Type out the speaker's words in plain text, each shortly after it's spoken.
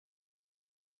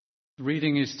The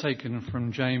reading is taken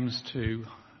from James 2,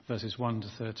 verses 1 to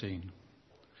 13.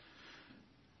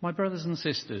 My brothers and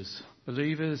sisters,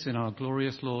 believers in our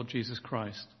glorious Lord Jesus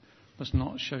Christ, must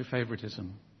not show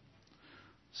favoritism.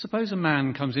 Suppose a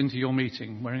man comes into your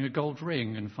meeting wearing a gold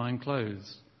ring and fine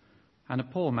clothes, and a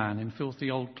poor man in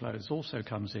filthy old clothes also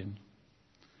comes in.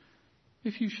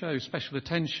 If you show special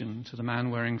attention to the man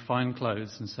wearing fine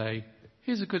clothes and say,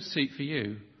 "Here's a good seat for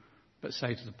you," but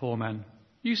say to the poor man,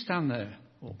 "You stand there,"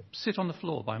 or "Sit on the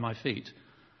floor by my feet,"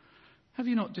 have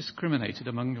you not discriminated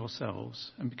among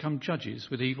yourselves and become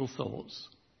judges with evil thoughts?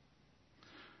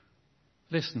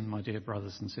 Listen, my dear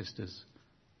brothers and sisters,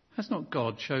 has not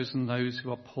God chosen those who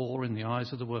are poor in the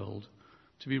eyes of the world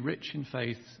to be rich in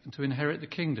faith and to inherit the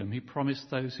kingdom he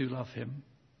promised those who love him?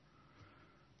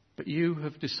 But you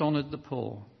have dishonoured the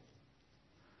poor.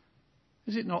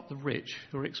 Is it not the rich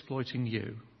who are exploiting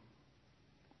you?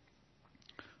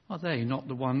 Are they not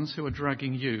the ones who are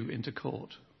dragging you into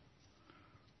court?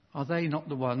 Are they not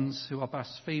the ones who are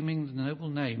blaspheming the noble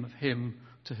name of him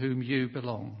to whom you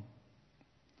belong?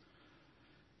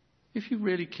 If you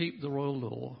really keep the royal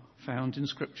law found in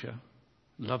Scripture,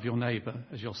 love your neighbour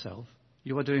as yourself,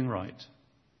 you are doing right.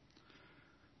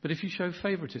 But if you show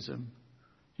favouritism,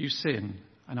 you sin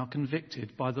and are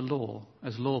convicted by the law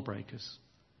as lawbreakers.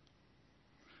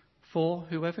 For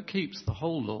whoever keeps the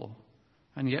whole law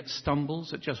and yet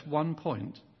stumbles at just one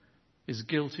point is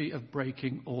guilty of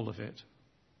breaking all of it.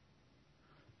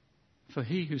 For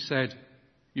he who said,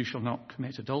 "You shall not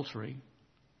commit adultery,"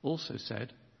 also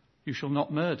said, "You shall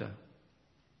not murder."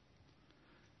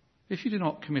 If you do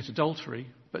not commit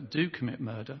adultery, but do commit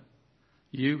murder,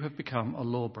 you have become a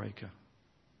lawbreaker.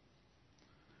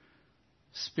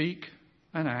 Speak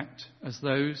and act as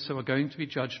those who are going to be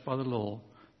judged by the law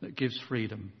that gives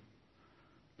freedom,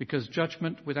 because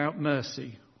judgment without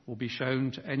mercy will be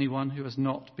shown to anyone who has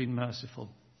not been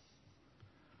merciful.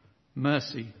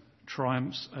 Mercy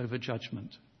triumphs over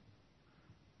judgment.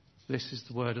 This is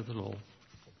the word of the Lord.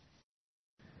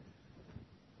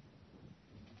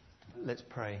 Let's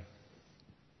pray.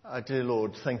 Dear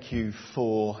Lord, thank you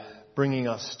for bringing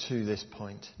us to this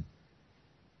point.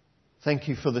 Thank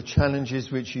you for the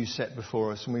challenges which you set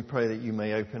before us, and we pray that you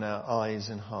may open our eyes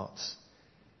and hearts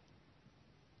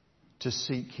to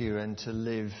seek you and to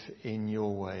live in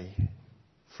your way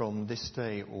from this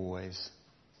day always.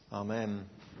 Amen.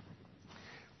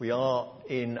 We are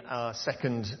in our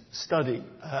second study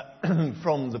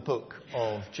from the book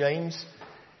of James,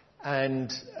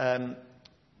 and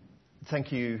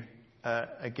thank you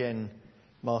again,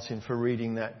 Martin, for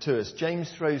reading that to us.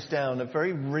 James throws down a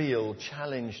very real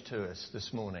challenge to us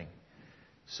this morning.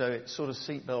 So it's sort of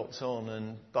seatbelts on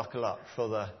and buckle up for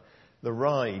the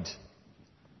ride.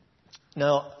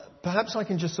 Now, perhaps I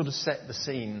can just sort of set the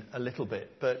scene a little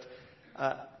bit. But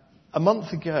a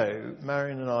month ago,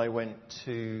 Marion and I went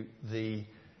to the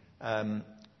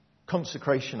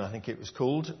consecration, I think it was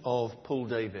called, of Paul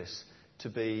Davis to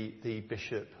be the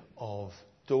Bishop of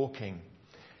Dorking.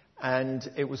 And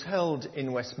it was held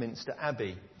in Westminster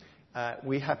Abbey.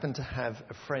 We happen to have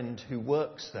a friend who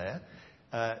works there.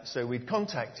 So we'd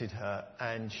contacted her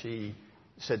and she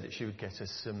said that she would get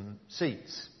us some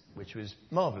seats, which was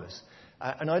marvellous.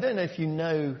 And I don't know if you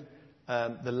know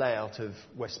the layout of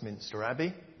Westminster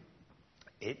Abbey.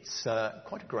 It's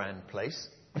quite a grand place.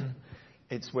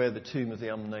 It's where the tomb of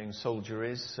the unknown soldier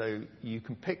is. So you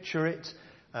can picture it.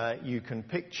 You can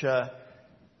picture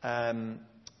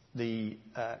the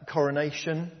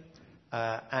coronation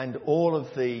and all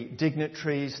of the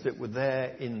dignitaries that were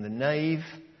there in the nave.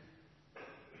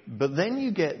 But then you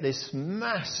get this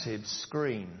massive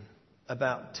screen,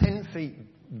 about 10 feet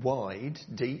wide,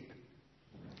 deep,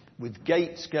 with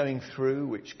gates going through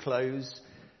which close,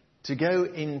 to go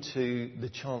into the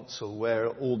chancel where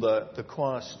all the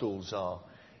choir stalls are,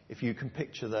 if you can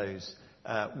picture those.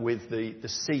 With the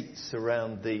seats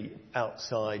around the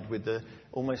outside, with the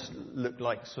almost look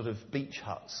like sort of beach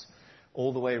huts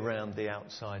all the way around the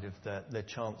outside of the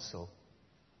chancel.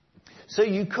 So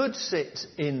you could sit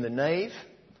in the nave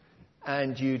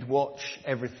and you'd watch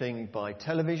everything by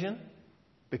television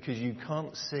because you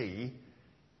can't see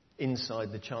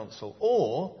inside the chancel.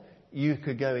 Or you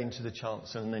could go into the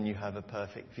chancel and then you have a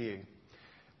perfect view.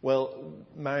 Well,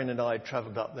 Marion and I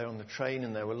travelled up there on the train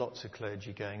and there were lots of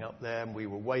clergy going up there and we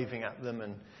were waving at them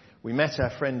and we met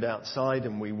our friend outside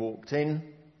and we walked in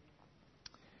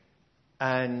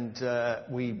and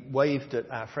we waved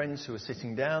at our friends who were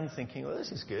sitting down thinking, well,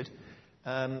 this is good.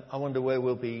 I wonder where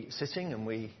we'll be sitting, and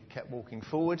we kept walking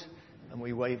forward and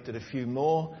we waved at a few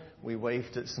more. We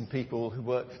waved at some people who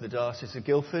worked for the Diocese of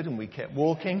Guildford and we kept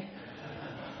walking.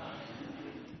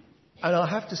 And I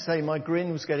have to say, my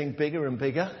grin was getting bigger and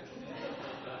bigger.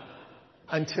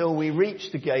 until we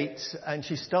reached the gates, and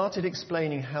she started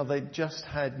explaining how they'd just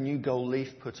had new gold leaf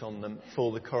put on them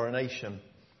for the coronation.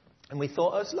 And we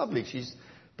thought, oh, it's lovely. She's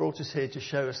brought us here to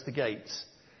show us the gates.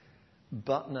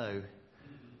 But no.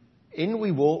 In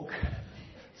we walk,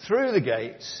 through the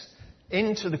gates,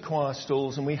 into the choir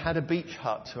stalls, and we had a beach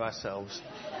hut to ourselves.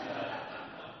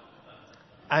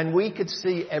 And we could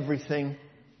see everything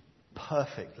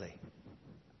perfectly.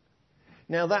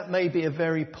 Now, that may be a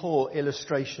very poor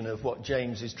illustration of what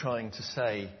James is trying to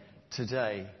say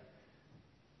today.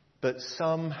 But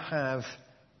some have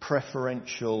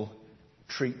preferential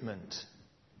treatment.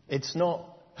 It's not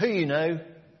who you know,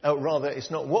 or rather,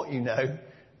 it's not what you know,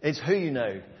 it's who you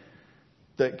know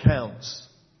that counts.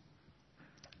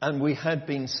 And we had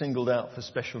been singled out for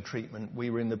special treatment. We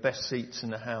were in the best seats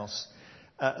in the house.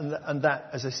 And that,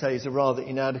 as I say, is a rather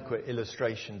inadequate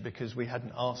illustration because we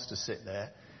hadn't asked to sit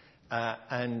there.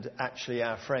 And actually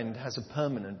our friend has a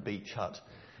permanent beach hut.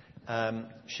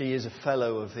 She is a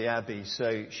fellow of the Abbey,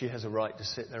 so she has a right to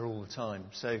sit there all the time.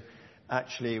 So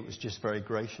actually it was just very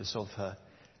gracious of her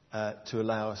to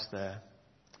allow us there.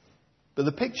 But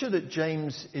the picture that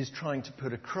James is trying to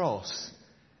put across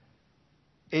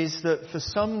is that for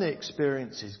some the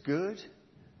experience is good.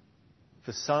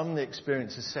 For some, the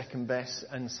experience is second best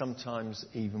and sometimes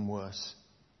even worse.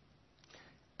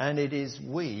 And it is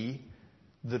we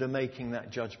that are making that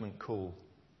judgment call.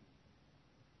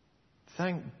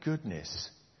 Thank goodness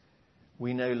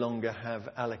we no longer have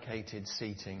allocated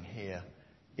seating here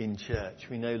in church.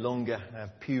 We no longer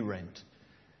have pew rent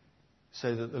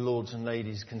so that the lords and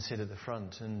ladies can sit at the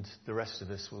front and the rest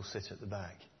of us will sit at the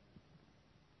back.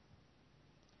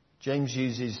 James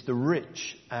uses the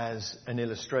rich as an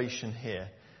illustration here.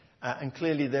 And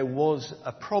clearly there was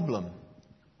a problem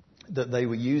that they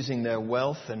were using their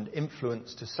wealth and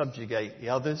influence to subjugate the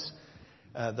others,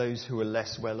 those who were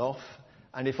less well off.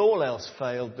 And if all else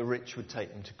failed, the rich would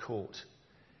take them to court.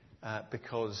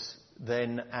 Because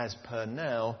then, as per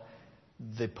now,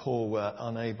 the poor were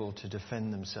unable to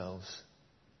defend themselves.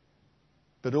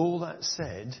 But all that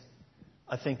said,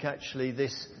 I think actually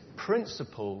this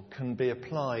principle can be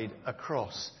applied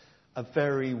across a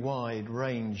very wide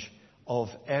range of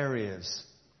areas.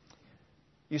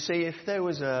 You see, if there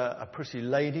was a pretty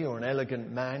lady or an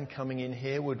elegant man coming in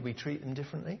here, would we treat them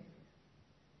differently?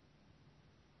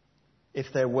 If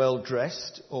they're well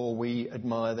dressed or we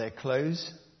admire their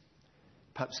clothes,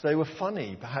 perhaps they were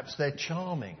funny, perhaps they're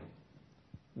charming,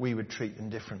 we would treat them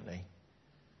differently.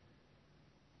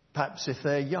 Perhaps if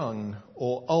they're young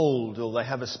or old or they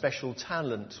have a special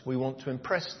talent, we want to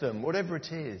impress them, whatever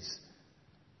it is.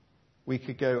 We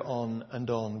could go on and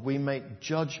on. We make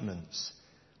judgments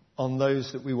on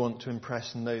those that we want to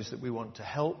impress and those that we want to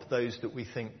help, those that we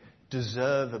think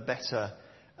deserve a better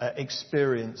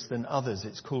experience than others.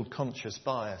 It's called conscious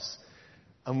bias.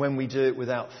 And when we do it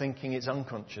without thinking, it's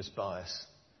unconscious bias.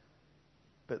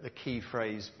 But the key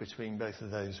phrase between both of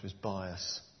those was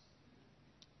bias.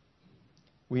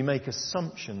 We make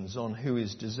assumptions on who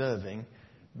is deserving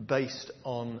based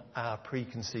on our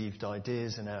preconceived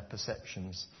ideas and our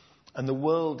perceptions. And the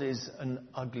world is an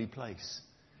ugly place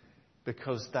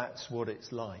because that's what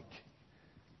it's like.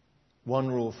 One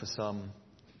rule for some,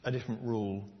 a different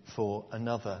rule for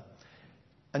another.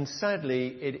 And sadly,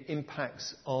 it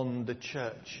impacts on the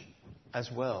church as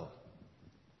well.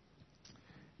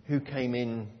 Who came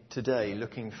in today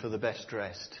looking for the best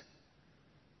dressed?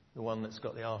 The one that's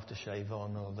got the aftershave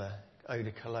on or the eau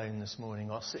de cologne this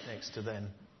morning? I'll sit next to them.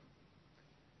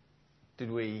 Did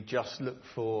we just look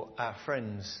for our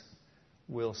friends?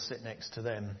 We'll sit next to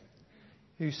them.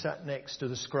 Who sat next to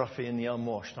the scruffy and the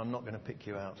unwashed? I'm not going to pick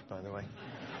you out, by the way.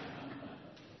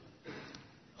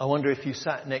 I wonder if you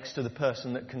sat next to the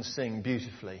person that can sing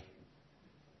beautifully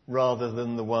rather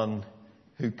than the one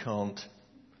who can't,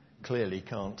 clearly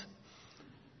can't.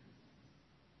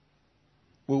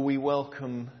 Will we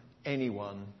welcome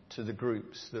anyone to the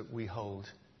groups that we hold?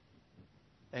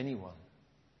 Anyone.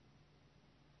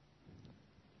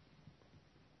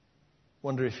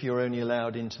 Wonder if you're only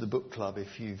allowed into the book club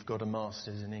if you've got a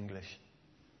master's in English.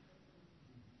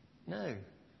 No,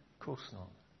 of course not.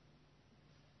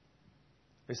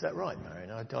 Is that right, Marion?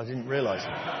 I didn't realise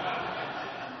that.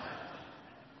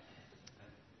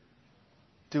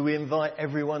 Do we invite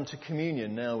everyone to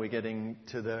communion? Now we're getting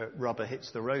to the rubber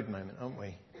hits the road moment, aren't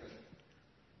we?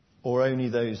 Or only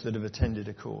those that have attended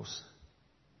a course?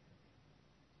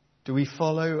 Do we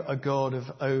follow a God of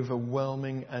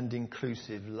overwhelming and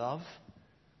inclusive love?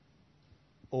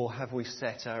 Or have we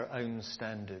set our own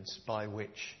standards by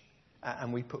which,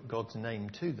 and we put God's name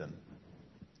to them,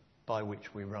 by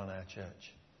which we run our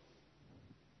church?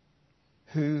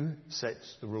 Who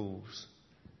sets the rules?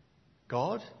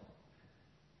 God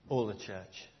or the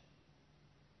church?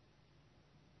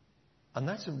 And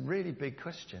that's a really big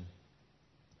question.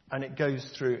 And it goes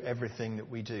through everything that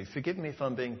we do. Forgive me if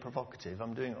I'm being provocative.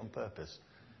 I'm doing it on purpose.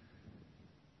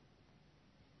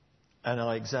 And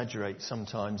I exaggerate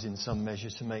sometimes in some measure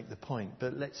to make the point.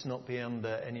 But let's not be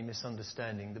under any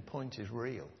misunderstanding. The point is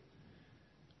real.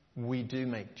 We do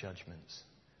make judgments.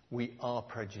 We are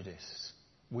prejudiced.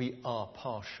 We are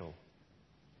partial.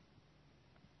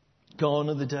 Gone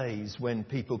are the days when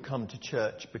people come to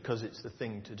church because it's the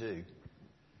thing to do.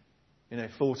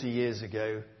 40 years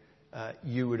ago,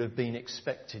 you would have been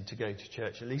expected to go to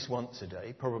church at least once a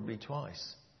day, probably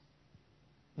twice.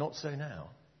 Not so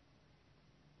now.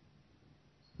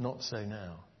 Not so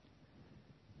now.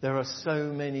 There are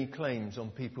so many claims on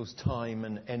people's time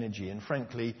and energy, and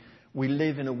frankly, we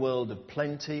live in a world of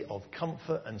plenty, of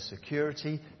comfort and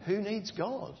security. Who needs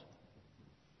God?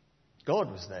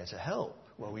 God was there to help.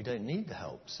 Well, we don't need the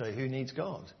help, so who needs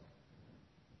God?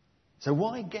 So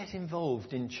why get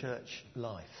involved in church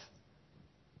life?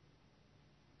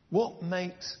 What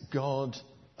makes God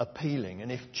appealing?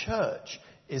 And if church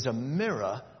is a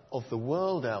mirror of the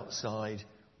world outside,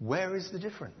 where is the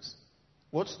difference?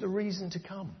 What's the reason to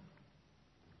come?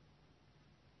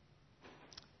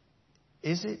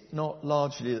 Is it not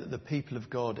largely that the people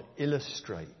of God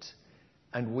illustrate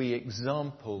and we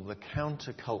example the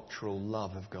countercultural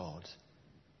love of God?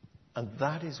 And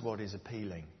that is what is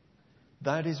appealing.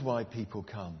 That is why people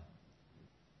come.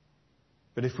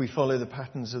 But if we follow the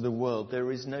patterns of the world,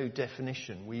 there is no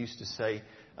definition. We used to say,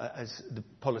 as the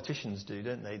politicians do,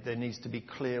 don't they? There needs to be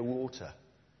clear water.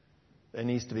 There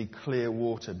needs to be clear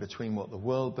water between what the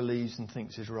world believes and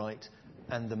thinks is right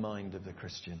and the mind of the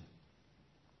Christian.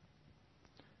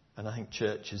 And I think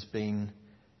church has been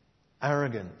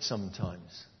arrogant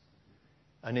sometimes.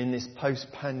 And in this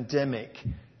post-pandemic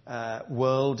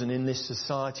world and in this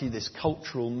society, this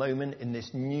cultural moment, in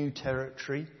this new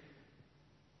territory,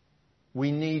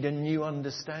 we need a new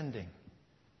understanding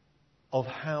of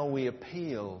how we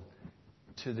appeal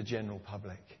to the general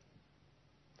public.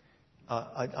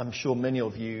 I'm sure many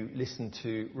of you listen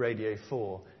to Radio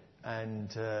 4,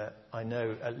 and I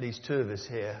know at least two of us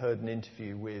here heard an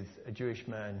interview with a Jewish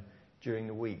man during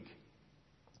the week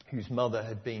whose mother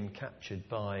had been captured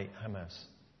by Hamas.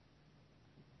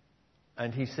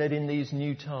 And he said, in these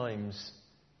new times,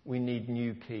 we need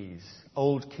new keys.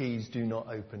 Old keys do not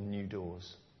open new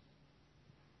doors.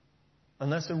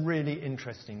 And that's a really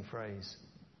interesting phrase.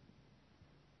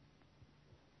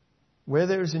 Where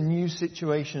there is a new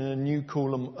situation and a new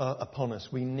call upon us,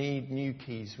 we need new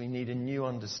keys. We need a new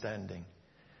understanding.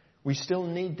 We still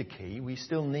need the key. We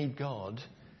still need God.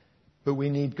 But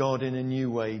we need God in a new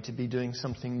way to be doing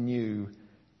something new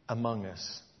among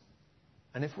us.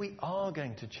 And if we are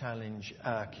going to challenge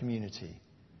our community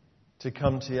to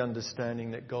come to the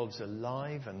understanding that God's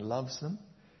alive and loves them,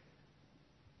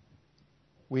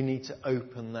 we need to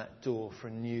open that door for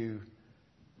a new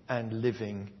and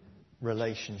living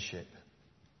relationship.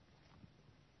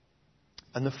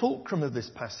 And the fulcrum of this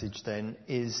passage then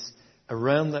is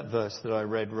around that verse that I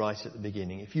read right at the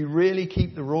beginning. If you really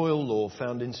keep the royal law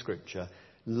found in Scripture,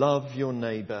 love your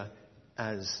neighbour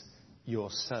as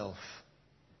yourself.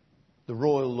 The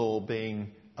royal law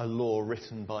being a law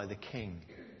written by the King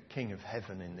of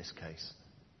heaven in this case.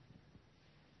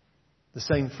 The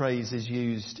same phrase is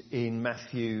used in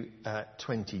Matthew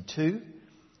 22,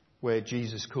 where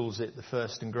Jesus calls it the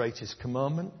first and greatest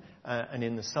commandment. And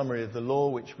in the summary of the law,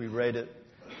 which we read at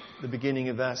the beginning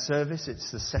of our service,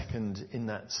 it's the second in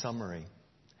that summary.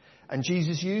 And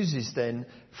Jesus uses then,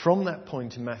 from that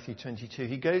point in Matthew 22,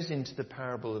 he goes into the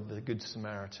parable of the Good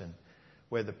Samaritan,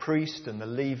 where the priest and the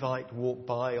Levite walk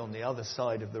by on the other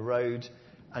side of the road,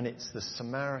 and it's the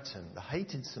Samaritan, the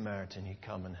hated Samaritan, who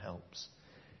comes and helps.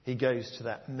 He goes to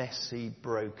that messy,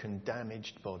 broken,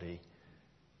 damaged body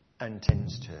and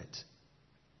tends to it.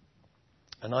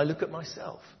 And I look at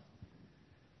myself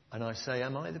and I say,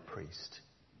 am I the priest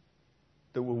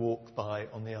that will walk by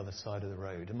on the other side of the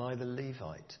road? Am I the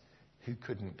Levite who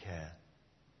couldn't care?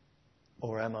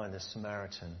 Or am I the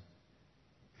Samaritan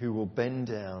who will bend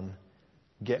down,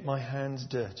 get my hands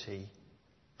dirty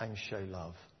and show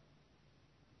love?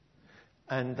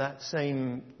 And that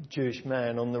same Jewish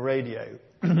man on the radio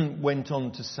went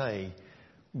on to say,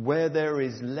 where there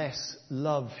is less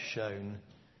love shown,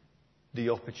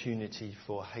 the opportunity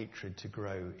for hatred to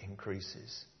grow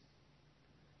increases.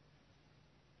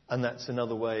 And that's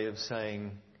another way of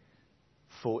saying,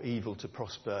 for evil to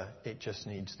prosper, it just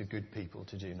needs the good people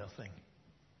to do nothing.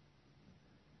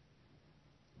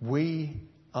 We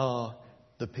are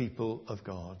the people of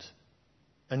God.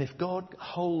 And if God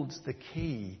holds the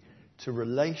key to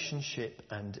relationship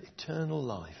and eternal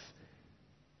life,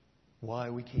 why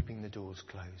are we keeping the doors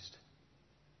closed?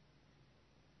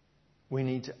 We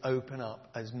need to open up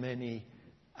as many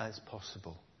as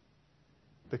possible.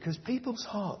 Because people's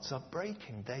hearts are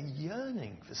breaking. They're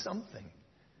yearning for something.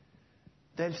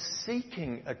 They're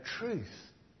seeking a truth.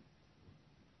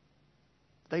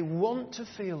 They want to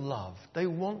feel loved. They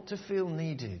want to feel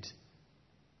needed.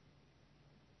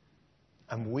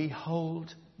 And we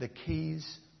hold the keys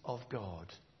of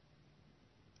God.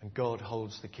 And God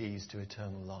holds the keys to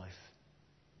eternal life.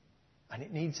 And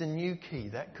it needs a new key.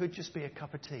 That could just be a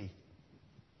cup of tea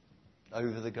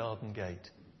over the garden gate.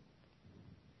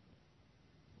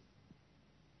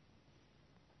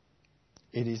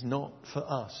 It is not for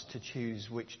us to choose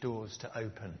which doors to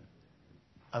open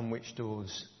and which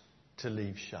doors to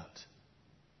leave shut.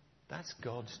 That's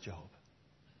God's job.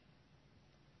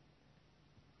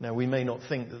 Now, we may not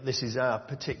think that this is our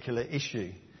particular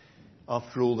issue.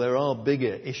 After all, there are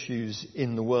bigger issues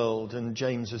in the world, and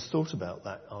James has thought about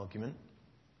that argument.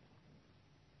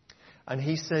 And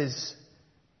he says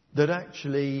that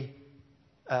actually,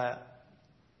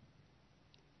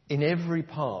 in every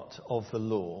part of the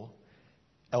law,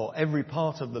 or every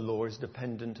part of the law is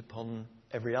dependent upon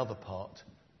every other part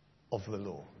of the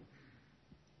law.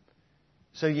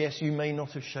 So yes, you may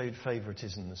not have showed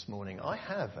favouritism this morning. I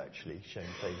have actually shown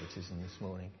favouritism this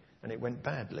morning, and it went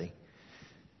badly.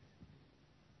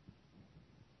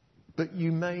 But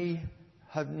you may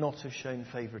not have shown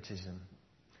favouritism.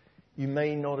 You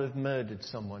may not have murdered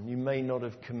someone. You may not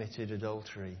have committed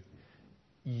adultery.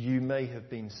 You may have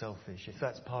been selfish. If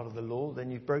that's part of the law, then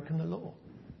you've broken the law.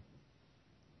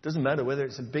 Doesn't matter whether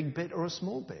it's a big bit or a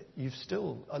small bit. You're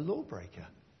still a lawbreaker.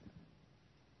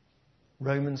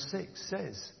 Romans 6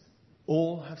 says,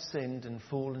 all have sinned and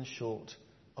fallen short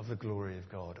of the glory of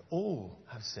God. All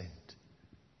have sinned.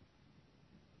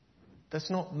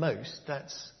 That's not most,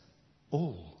 that's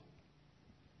all.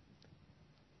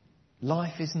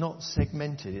 Life is not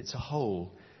segmented, it's a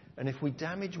whole. And if we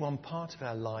damage one part of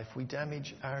our life, we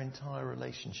damage our entire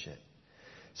relationship.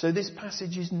 So this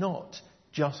passage is not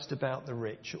just about the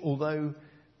rich, although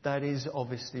that is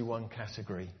obviously one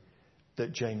category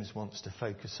that James wants to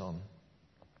focus on.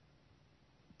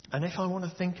 And if I want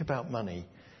to think about money,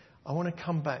 I want to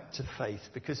come back to faith,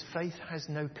 because faith has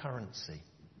no currency.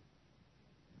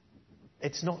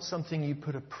 It's not something you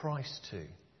put a price to,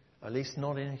 at least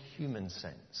not in a human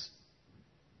sense.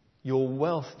 Your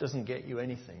wealth doesn't get you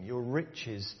anything. Your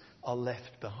riches are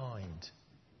left behind.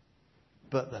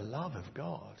 But the love of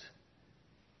God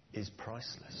is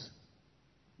priceless.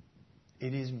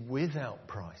 It is without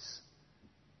price,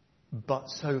 but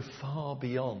so far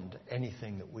beyond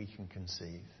anything that we can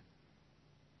conceive.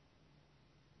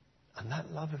 And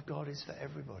that love of God is for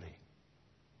everybody.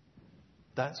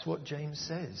 That's what James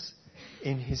says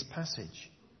in his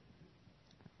passage.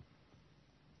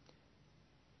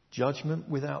 Judgment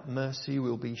without mercy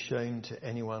will be shown to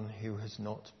anyone who has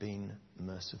not been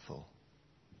merciful.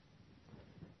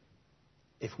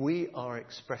 If we are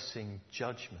expressing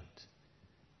judgment,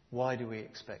 why do we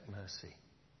expect mercy?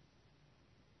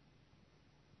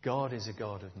 God is a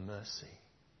God of mercy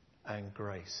and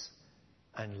grace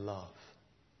and love.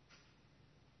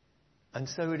 And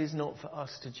so it is not for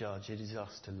us to judge, it is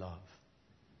us to love.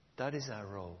 That is our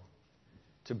role.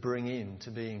 To bring in,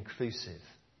 to be inclusive.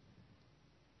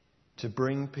 To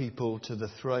bring people to the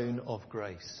throne of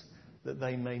grace, that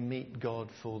they may meet God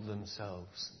for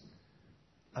themselves.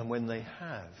 And when they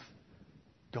have,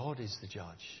 God is the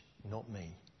judge, not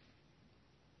me.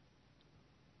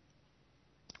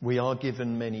 We are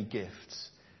given many gifts,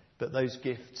 but those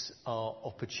gifts are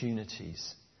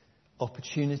opportunities.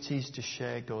 Opportunities to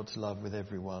share God's love with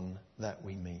everyone that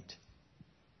we meet.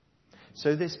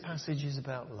 So this passage is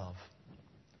about love.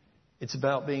 It's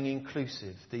about being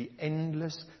inclusive, the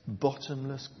endless,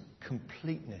 bottomless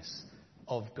completeness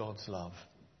of God's love.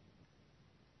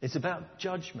 It's about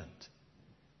judgment.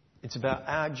 It's about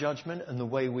our judgment and the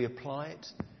way we apply it,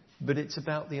 but it's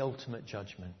about the ultimate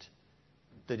judgment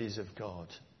that is of God.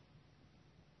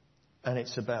 And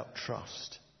it's about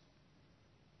trust.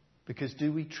 Because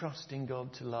do we trust in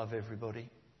God to love everybody?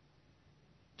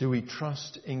 Do we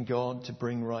trust in God to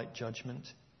bring right judgment?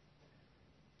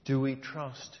 Do we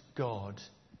trust God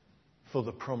for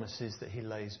the promises that he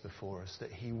lays before us,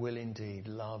 that he will indeed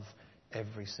love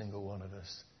every single one of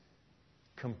us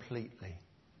completely,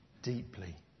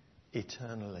 deeply,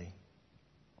 eternally?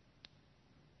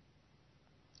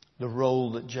 The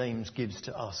role that James gives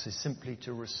to us is simply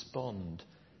to respond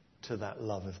to that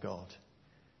love of God,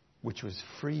 which was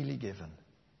freely given,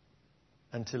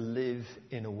 and to live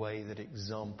in a way that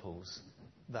examples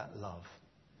that love.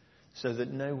 so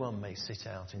that no one may sit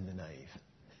out in the nave.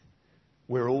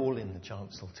 We're all in the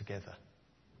chancel together.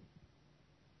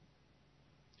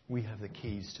 We have the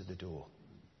keys to the door.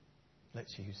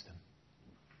 Let's use them.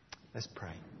 Let's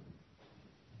pray.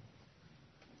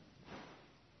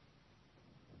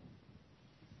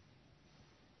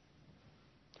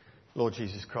 Lord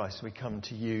Jesus Christ, we come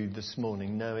to you this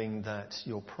morning knowing that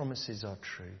your promises are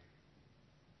true.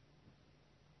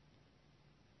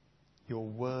 Your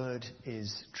word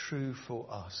is true for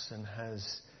us and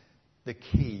is the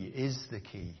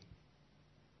key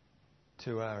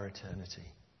to our eternity.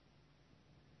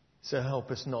 So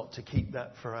help us not to keep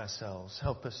that for ourselves.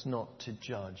 Help us not to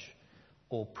judge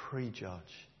or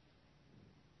prejudge,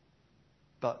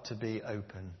 but to be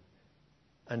open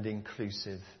and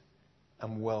inclusive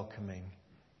and welcoming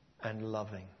and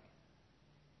loving.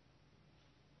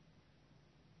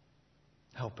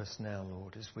 Help us now,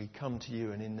 Lord, as we come to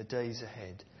you and in the days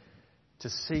ahead to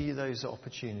see those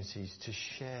opportunities to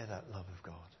share that love of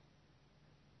God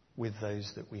with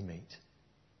those that we meet.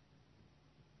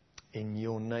 In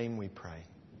your name we pray.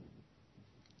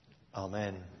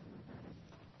 Amen.